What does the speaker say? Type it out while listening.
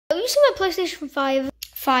you seen my PlayStation 5?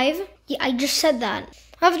 5? Yeah, I just said that.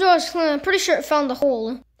 After I was cleaning, I'm pretty sure it found the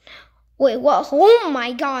hole. Wait, what? Oh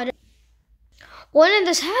my god. When did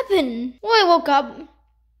this happen? Well, I woke up.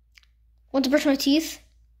 Went to brush my teeth.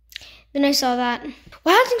 Then I saw that.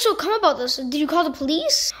 Why did things so come about this? Did you call the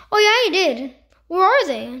police? Oh yeah, I did. Where are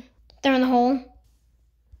they? They're in the hole.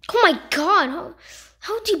 Oh my god.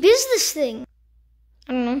 How deep is this thing?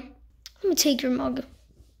 I don't know. Let me take your mug.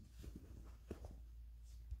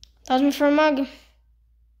 That was me for a mug.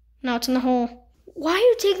 Now it's in the hole. Why are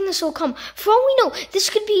you taking this so calm? For all we know, this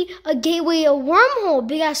could be a gateway, a wormhole,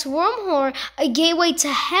 big ass wormhole, a gateway to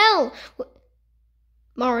hell.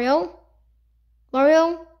 Mario?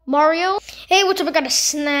 Hey, what's up? I got a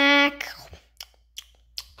snack.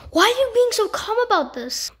 Why are you being so calm about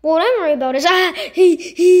this? Well, what I'm worried about is,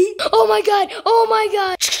 oh my god.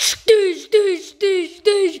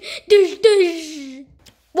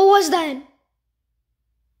 What was that?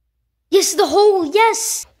 Yes, the hole,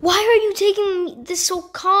 yes. Why are you taking this so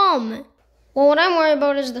calm? Well, what I'm worried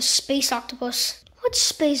about is the space octopus. What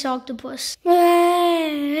space octopus?